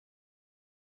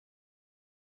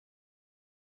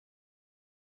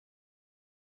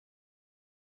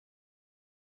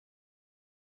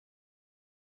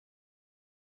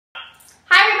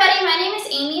Hi everybody, my name is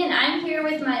Amy and I'm here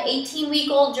with my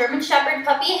 18-week-old German Shepherd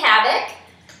puppy, Havok.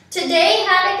 Today,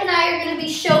 Havok and I are going to be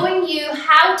showing you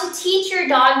how to teach your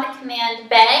dog the command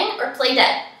bang or play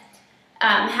dead.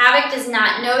 Havok does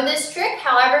not know this trick,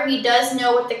 however, he does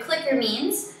know what the clicker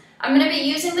means. I'm going to be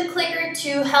using the clicker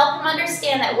to help him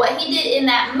understand that what he did in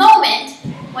that moment,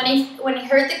 when he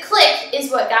heard the click, is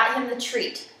what got him the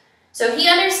treat. So he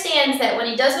understands that when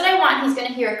he does what I want, he's going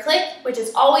to hear a click, which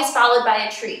is always followed by a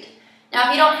treat. Now,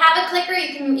 if you don't have a clicker,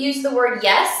 you can use the word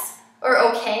yes or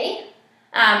okay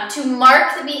to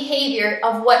mark the behavior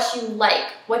of what you like,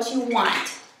 what you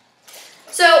want.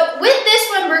 So with this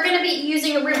one, we're going to be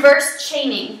using a reverse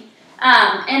chaining.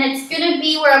 And it's going to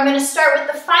be where I'm going to start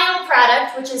with the final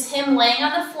product, which is him laying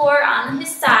on the floor on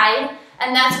his side,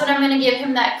 and that's when I'm going to give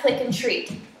him that click and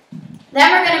treat.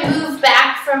 Then we're going to move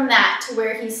back from that to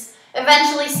where he's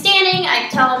eventually standing. I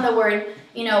tell him the word,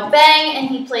 bang, and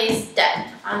he plays dead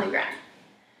on the ground.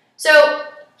 So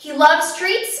he loves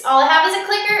treats. All I have is a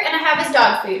clicker and I have his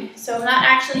dog food. So I'm not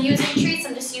actually using treats,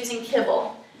 I'm just using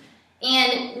kibble.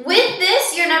 And with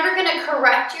this, you're never going to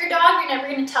correct your dog. You're never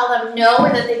going to tell them no or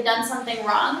that they've done something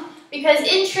wrong. Because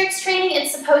in tricks training,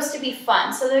 it's supposed to be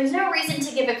fun. So there's no reason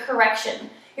to give a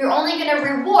correction. You're only going to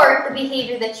reward the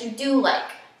behavior that you do like.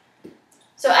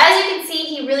 So as you can see,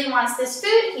 he really wants this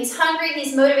food. He's hungry,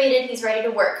 he's motivated, he's ready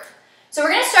to work. So we're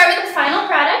going to start with the final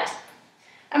product.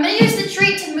 I'm going to use the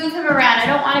treat to move him around. I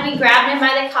don't want to be grabbing him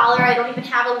by the collar. I don't even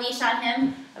have a leash on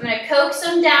him. I'm going to coax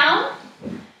him down,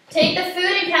 take the food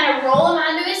and kind of roll him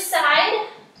onto his side.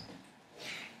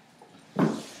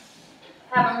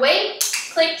 Have him wait,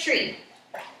 click treat.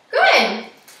 Good.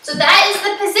 So that is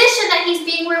the position that he's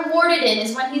being rewarded in,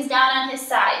 is when he's down on his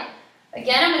side.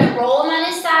 Again, I'm going to roll him on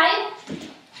his side.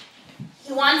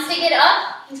 He wants to get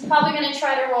up. He's probably going to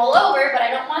try to roll over, but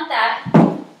I don't want that.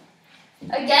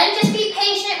 Again, just be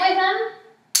patient with him.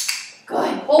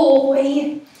 Good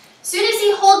boy. As soon as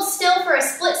he holds still for a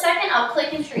split second, I'll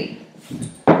click and treat.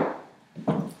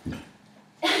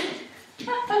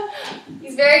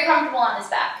 He's very comfortable on his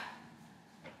back.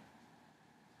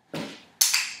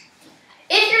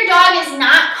 If your dog is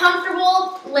not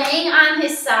comfortable laying on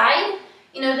his side,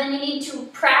 then you need to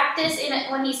practice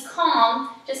when he's calm,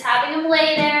 just having him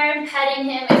lay there and petting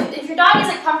him. If your dog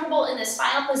isn't comfortable in this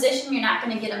final position, you're not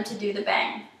going to get him to do the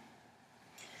bang.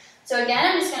 So again,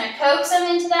 I'm just going to coax him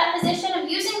into that position. I'm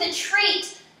using the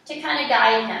treat to kind of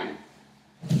guide him.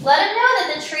 Let him know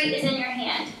that the treat is in your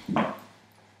hand.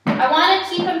 I want to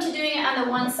keep him to doing it on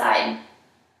the one side.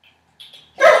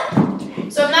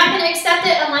 So I'm not going to accept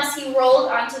it unless he rolled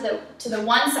onto the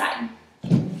one side.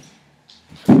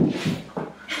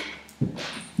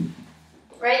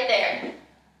 Right there.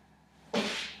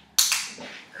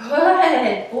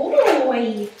 Good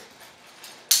boy.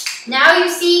 Now you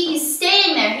see he's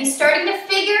staying there. He's starting to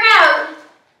figure out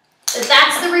that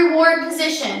that's the reward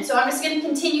position. So I'm just going to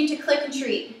continue to click and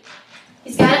treat.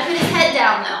 He's got to put his head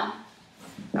down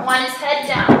though. I want his head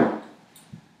down.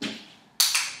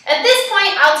 At this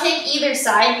point, I'll take either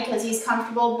side because he's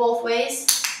comfortable both ways.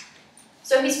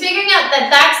 So he's figuring out that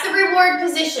that's the reward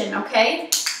position,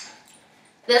 okay?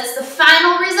 That's the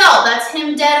final result. That's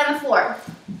him dead on the floor.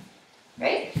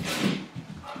 Right?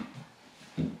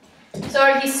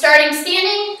 So he's starting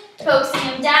standing, coaxing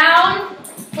him down,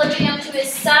 flipping him to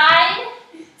his side,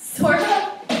 sort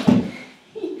of.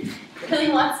 He really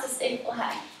wants to stay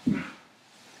flat.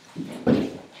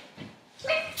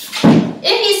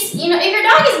 If your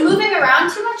dog is moving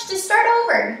around too much, just start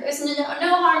over. There's no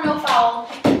harm, no foul.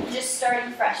 Just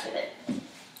starting fresh with it.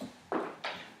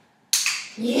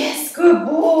 Yes, good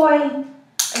boy.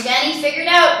 Again, he figured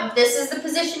out this is the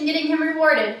position getting him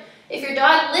rewarded. If your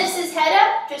dog lifts his head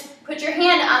up, just put your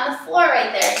hand on the floor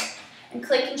right there and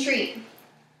click and treat.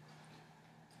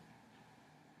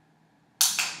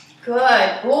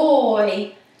 Good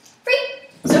boy. Free.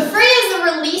 So free is the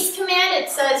release command. It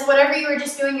says whatever you were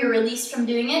just doing, you're released from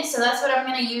doing it. So that's what I'm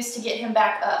going to use to get him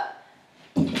back up.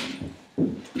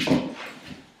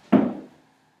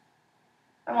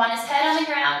 I want his head on the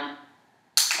ground.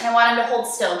 And I want him to hold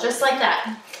still, just like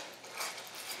that.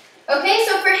 Okay,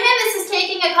 so for him, this is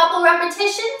taking a couple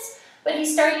repetitions, but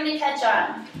he's starting to catch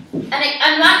on. And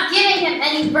I'm not giving him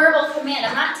any verbal command.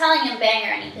 I'm not telling him bang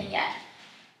or anything yet.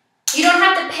 You don't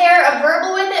have to pair a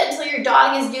verbal with it until your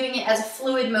dog is doing it as a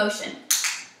fluid motion.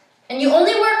 And you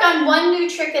only work on one new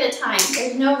trick at a time.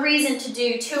 There's no reason to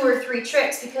do 2 or 3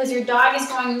 tricks because your dog is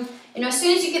going, as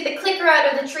soon as you get the clicker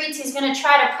out of the treats, he's going to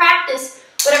try to practice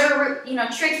whatever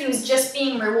trick he was just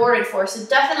being rewarded for. So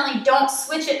definitely don't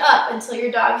switch it up until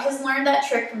your dog has learned that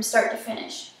trick from start to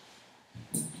finish.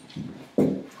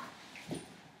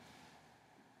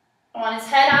 I want his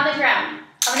head on the ground.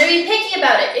 I'm going to be picky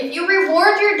about it. If you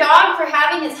reward your dog for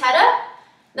having his head up,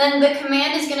 then the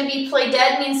command is going to be play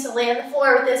dead, means to lay on the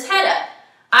floor with his head up.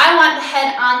 I want the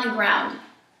head on the ground.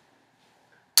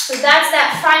 So that's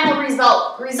that final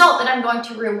result that I'm going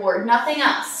to reward, nothing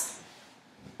else.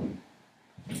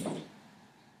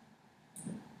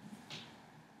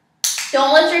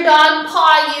 Don't let your dog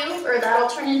paw you, or that'll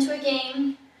turn into a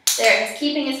game. There, he's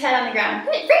keeping his head on the ground.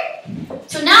 Good.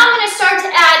 So now I'm going to start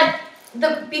to add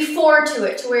the before to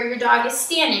it, to where your dog is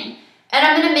standing. And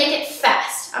I'm going to make it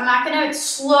fast. I'm not going to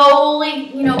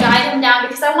slowly, guide him down,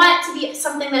 because I want it to be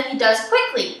something that he does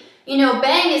quickly.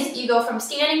 Bang is you go from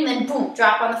standing, then boom,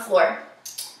 drop on the floor.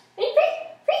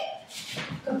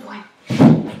 Good boy.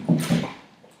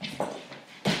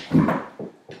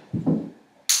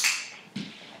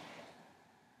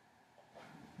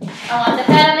 I want the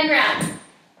head on the ground.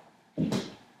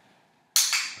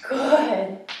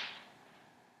 Good.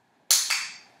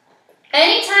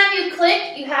 Anytime you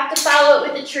click, you have to follow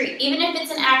it with a treat, even if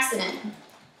it's an accident.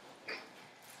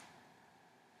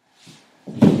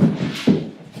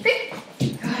 Good.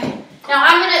 Now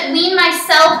I'm going to lean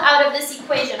myself out of this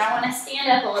equation. I want to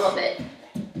stand up a little bit.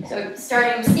 So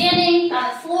starting standing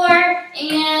on the floor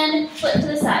and flip to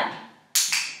the side.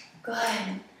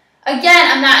 Good.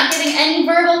 Again, I'm not giving any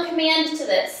verbal command to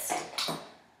this.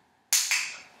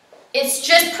 It's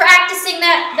just practicing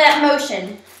that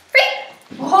motion.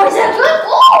 Oh, is that good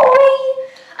boy?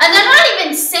 And I'm not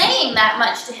even saying that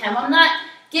much to him. I'm not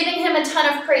giving him a ton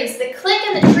of praise. The click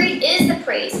and the treat is the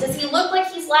praise. Does he look like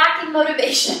he's lacking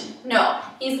motivation? No,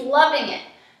 he's loving it.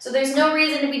 So there's no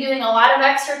reason to be doing a lot of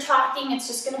extra talking. It's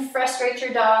just going to frustrate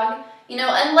your dog.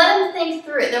 And let him think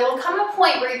through it. There will come a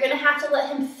point where you're going to have to let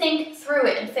him think through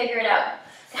it and figure it out.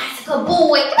 That's a good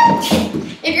boy.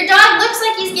 If your dog looks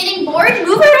like he's getting bored,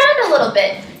 move around a little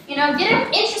bit. Get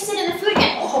him interested in the food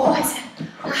again. Oh, that's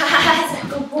a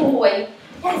good boy.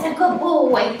 That's a good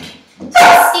boy. So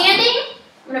standing,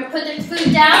 I'm going to put the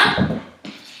food down.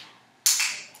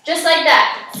 Just like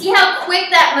that. See how quick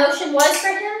that motion was for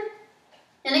him?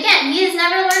 And again, he has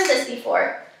never learned this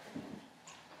before.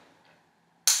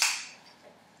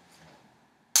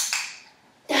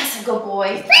 That's a good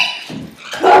boy.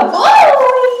 Good boy!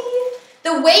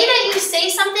 The way that you say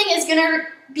something is going to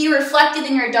be reflected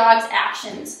in your dog's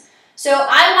actions. So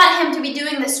I want him to be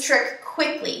doing this trick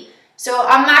quickly. So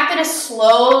I'm not going to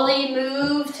slowly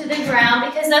move to the ground,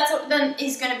 because then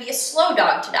he's going to be a slow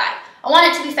dog to die. I want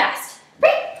it to be fast.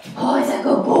 Oh, that's a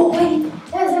good boy.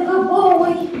 That's a good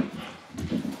boy.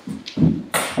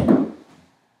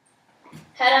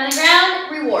 Head on the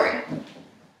ground, reward.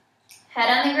 Head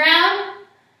on the ground.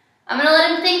 I'm going to let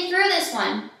him think through this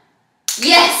one.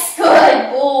 Yes,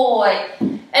 good boy.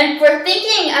 And for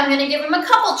thinking, I'm going to give him a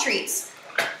couple treats.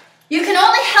 You can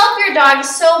only help your dog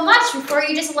so much before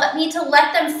you just need to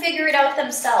let them figure it out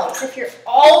themselves. If you're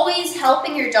always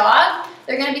helping your dog,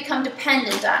 they're going to become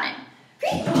dependent on it.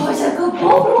 Oh, that's a good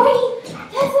boy.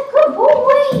 That's a good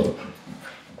boy.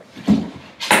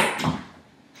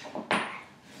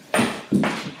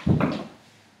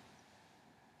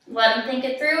 Let him think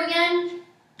it through again.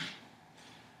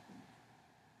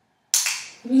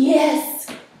 Yes.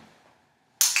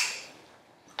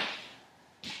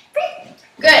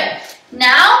 Good.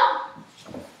 Now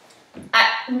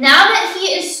that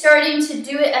he is starting to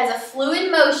do it as a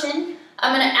fluid motion,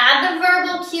 I'm going to add the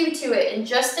verbal cue to it in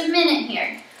just a minute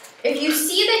here. If you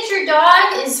see that your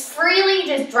dog is freely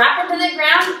just dropping to the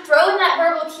ground, throw in that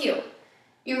verbal cue.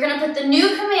 You're going to put the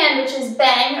new command, which is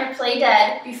bang or play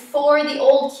dead, before the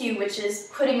old cue, which is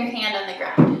putting your hand on the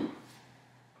ground.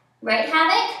 Right,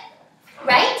 Havok?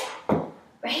 Right?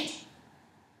 Right?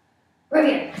 Right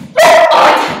here.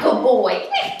 Oh, good boy.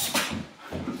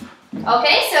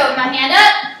 Okay, so my hand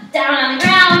up, down on the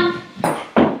ground.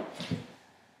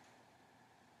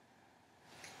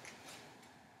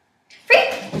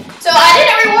 So I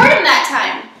didn't reward him that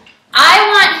time. I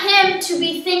want him to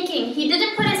be thinking. He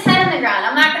didn't put his head on the ground.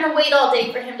 I'm not going to wait all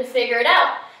day for him to figure it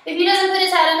out. If he doesn't put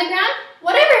his head on the ground,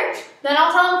 whatever. Then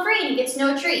I'll tell him free and he gets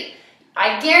no treat.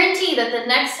 I guarantee that the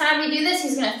next time we do this,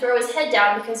 he's going to throw his head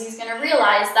down, because he's going to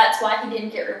realize that's why he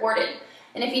didn't get rewarded.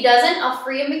 And if he doesn't, I'll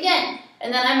free him again.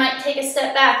 And then I might take a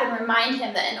step back and remind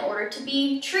him that in order to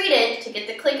be treated, to get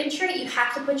the click and treat, you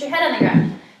have to put your head on the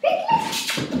ground.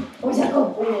 Where's that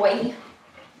good boy?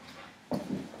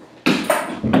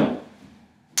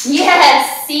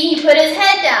 Yes, see, he put his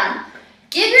head down.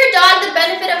 Give your dog the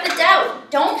benefit of the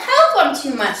doubt. Don't help them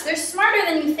too much. They're smarter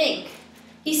than you think.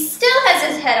 He still has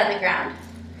his head on the ground.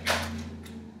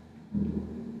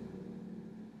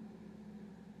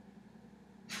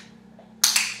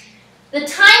 The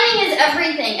timing is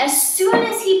everything. As soon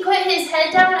as he put his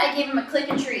head down, I gave him a click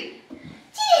and treat.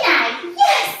 Didn't I?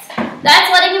 Yes!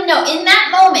 That's letting him know in that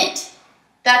moment,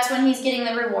 that's when he's getting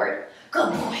the reward.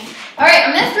 Good boy. All right,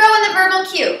 I'm gonna throw in the verbal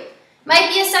cue. Might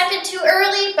be a second too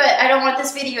early, but I don't want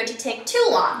this video to take too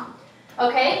long.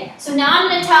 Okay, so now I'm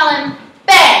gonna tell him,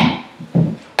 bang.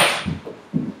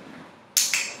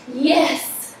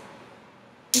 Yes.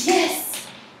 Yes.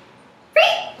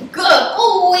 Good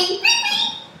boy.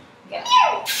 Come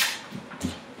here.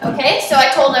 Okay, so I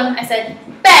told him, I said,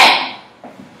 bang.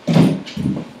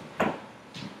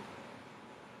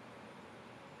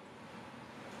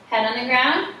 Head on the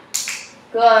ground.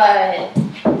 Good.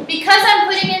 Because I'm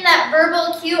putting in that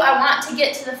verbal cue, I want to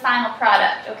get to the final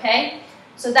product, okay?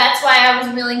 So that's why I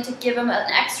was willing to give him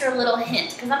an extra little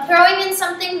hint, because I'm throwing in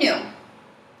something new.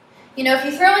 You know, if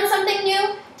you throw in something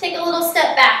new, take a little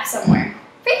step back somewhere.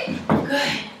 Good.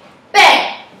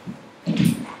 Bang.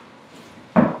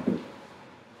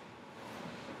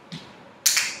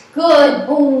 Good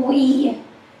boy.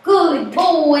 Good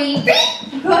boy.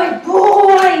 Good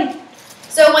boy.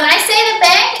 So when I say the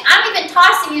bang, I'm even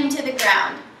tossing him to the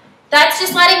ground. That's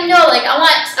just letting him know, like,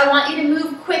 I want you to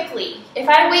move quickly. If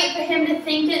I wait for him to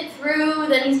think it through,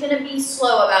 then he's going to be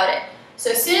slow about it.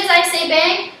 So as soon as I say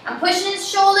bang, I'm pushing his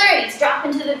shoulder and he's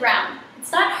dropping to the ground.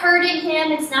 It's not hurting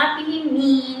him. It's not being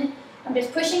mean. I'm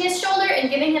just pushing his shoulder and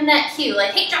giving him that cue,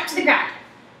 like, hey, drop to the ground.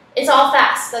 It's all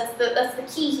fast. That's the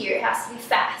key here. It has to be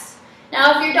fast.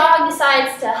 Now, if your dog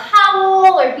decides to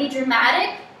howl or be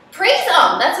dramatic, praise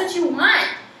them. That's what you want.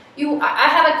 I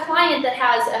have a client that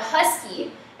has a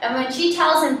husky, and when she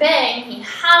tells him bang, he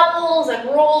howls and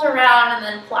rolls around and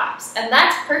then flaps. And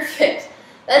that's perfect.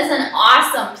 That is an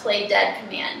awesome play dead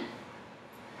command.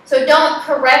 So don't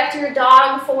correct your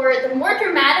dog for it. The more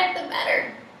dramatic, the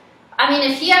better. I mean,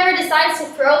 if he ever decides to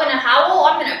throw in a howl,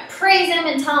 I'm going to praise him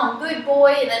and tell him, good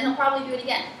boy, and then he'll probably do it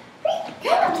again.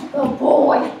 Good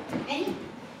boy. Ready?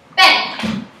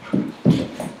 Bang.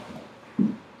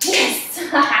 Yes.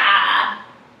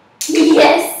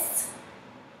 Yes.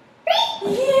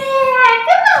 Yeah,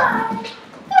 come on.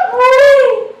 Good boy.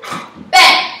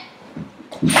 Bang.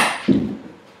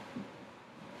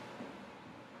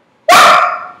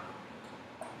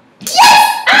 Yes.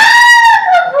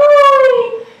 Good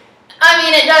boy. I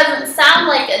mean, it doesn't sound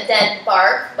like a dead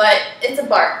bark, but it's a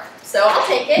bark, so I'll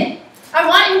take it. I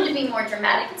want him to be more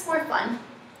dramatic. It's more fun.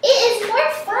 It is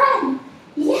more fun.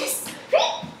 Yes.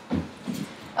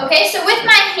 Okay, so with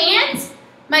my hands,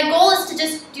 my goal is to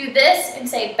just do this and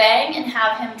say bang and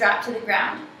have him drop to the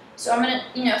ground. So I'm going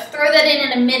to, throw that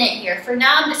in a minute here. For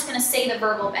now, I'm just going to say the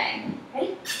verbal bang.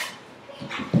 Ready?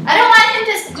 I don't want him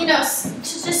to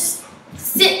just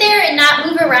sit there and not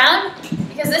move around,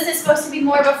 because this is supposed to be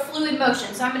more of a fluid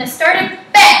motion. So I'm going to start it,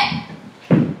 bang.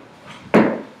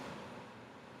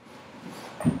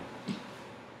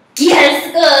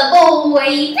 Yes, good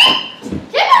boy.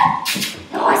 Yeah.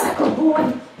 Oh, it's a good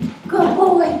boy. Good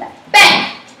boy. Bang.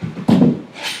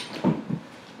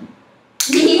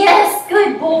 Yes,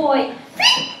 good boy.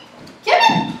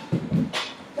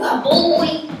 Come Good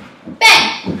boy.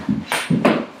 Bang.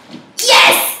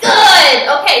 Yes, good.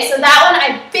 Okay, so that one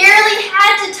I barely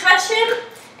had to touch him,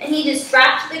 and he just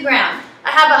dropped to the ground. I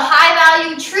have a high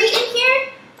value treat in here.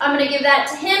 I'm going to give that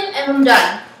to him, and I'm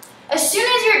done. As soon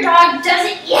as your dog does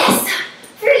it, yes,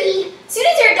 free. As soon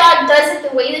as your dog does it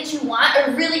the way that you want,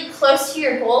 or really close to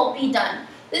your goal, be done.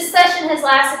 This session has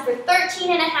lasted for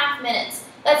 13.5 minutes.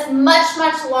 That's much,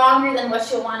 much longer than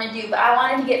what you'll want to do, but I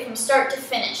wanted to get from start to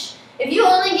finish. If you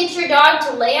only get your dog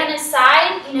to lay on his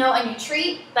side, and you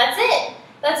treat, that's it.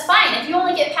 That's fine. If you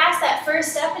only get past that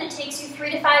first step and it takes you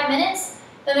 3 to 5 minutes,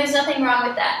 then there's nothing wrong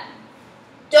with that.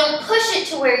 Don't push it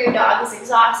to where your dog is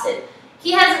exhausted.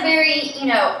 He has a very,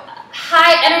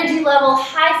 high energy level,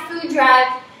 high food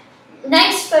drive,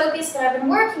 nice focus, but I've been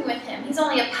working with him. He's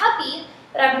only a puppy,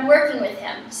 but I've been working with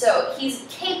him. So he's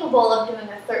capable of doing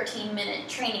a 13-minute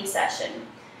training session.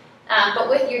 But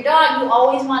with your dog, you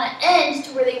always want to end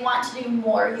to where they want to do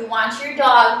more. You want your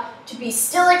dog to be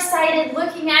still excited,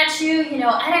 looking at you,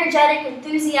 energetic,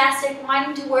 enthusiastic,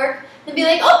 wanting to work, then be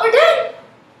like, oh, we're done.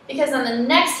 Because then the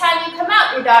next time you come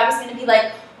out, your dog is going to be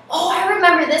like, oh, I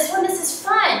remember this one, this is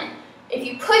fun. If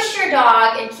you push your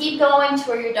dog and keep going to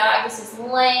where your dog is just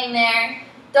laying there,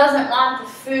 doesn't want the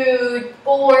food,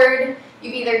 bored,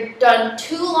 you've either done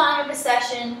too long of a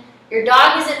session, your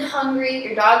dog isn't hungry,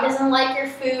 your dog doesn't like your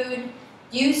food,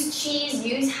 use cheese,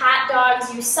 use hot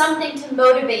dogs, use something to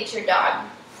motivate your dog.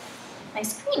 My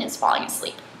screen is falling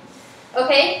asleep.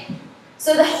 Okay?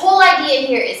 So the whole idea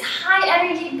here is high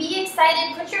energy, be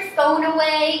excited, put your phone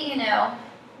away,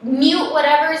 mute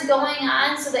whatever is going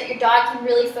on so that your dog can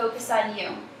really focus on you.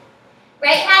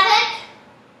 Right, Havok?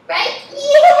 Right?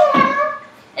 Yeah!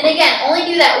 And again, only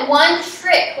do that one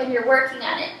trick when you're working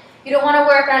on it. You don't want to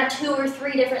work on 2 or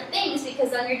 3 different things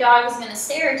because then your dog is going to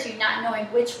stare at you not knowing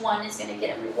which one is going to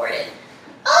get him rewarded.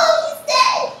 Oh, he's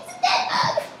dead! He's a dead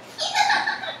bug!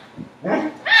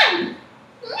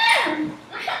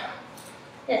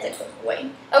 That's a good boy.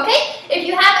 Okay, if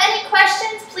you have any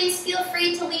questions, please feel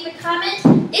free to leave a comment.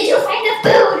 Did you find the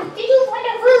food? Did you find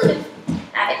the food?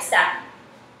 Havok, stop.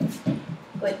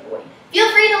 Good boy.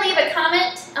 Feel free to leave a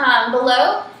comment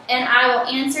below, and I will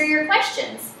answer your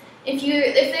questions. If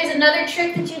there's another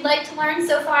trick that you'd like to learn,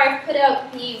 so far I've put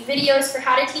out the videos for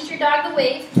how to teach your dog the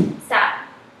wave. Stop.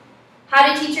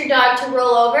 How to teach your dog to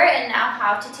roll over, and now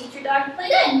how to teach your dog to play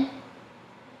dead.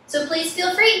 So please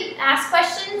feel free to ask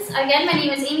questions. Again, my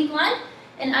name is Amy Glunn,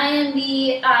 and I am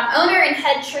the owner and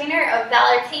head trainer of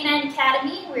Valor K9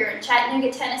 Academy. We're in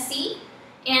Chattanooga, Tennessee,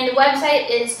 and the website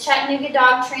is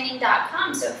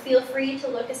chattanoogadogtraining.com, so feel free to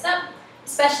look us up. We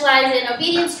specialize in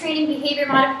obedience training, behavior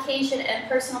modification, and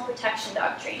personal protection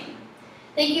dog training.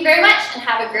 Thank you very much, and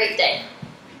have a great day.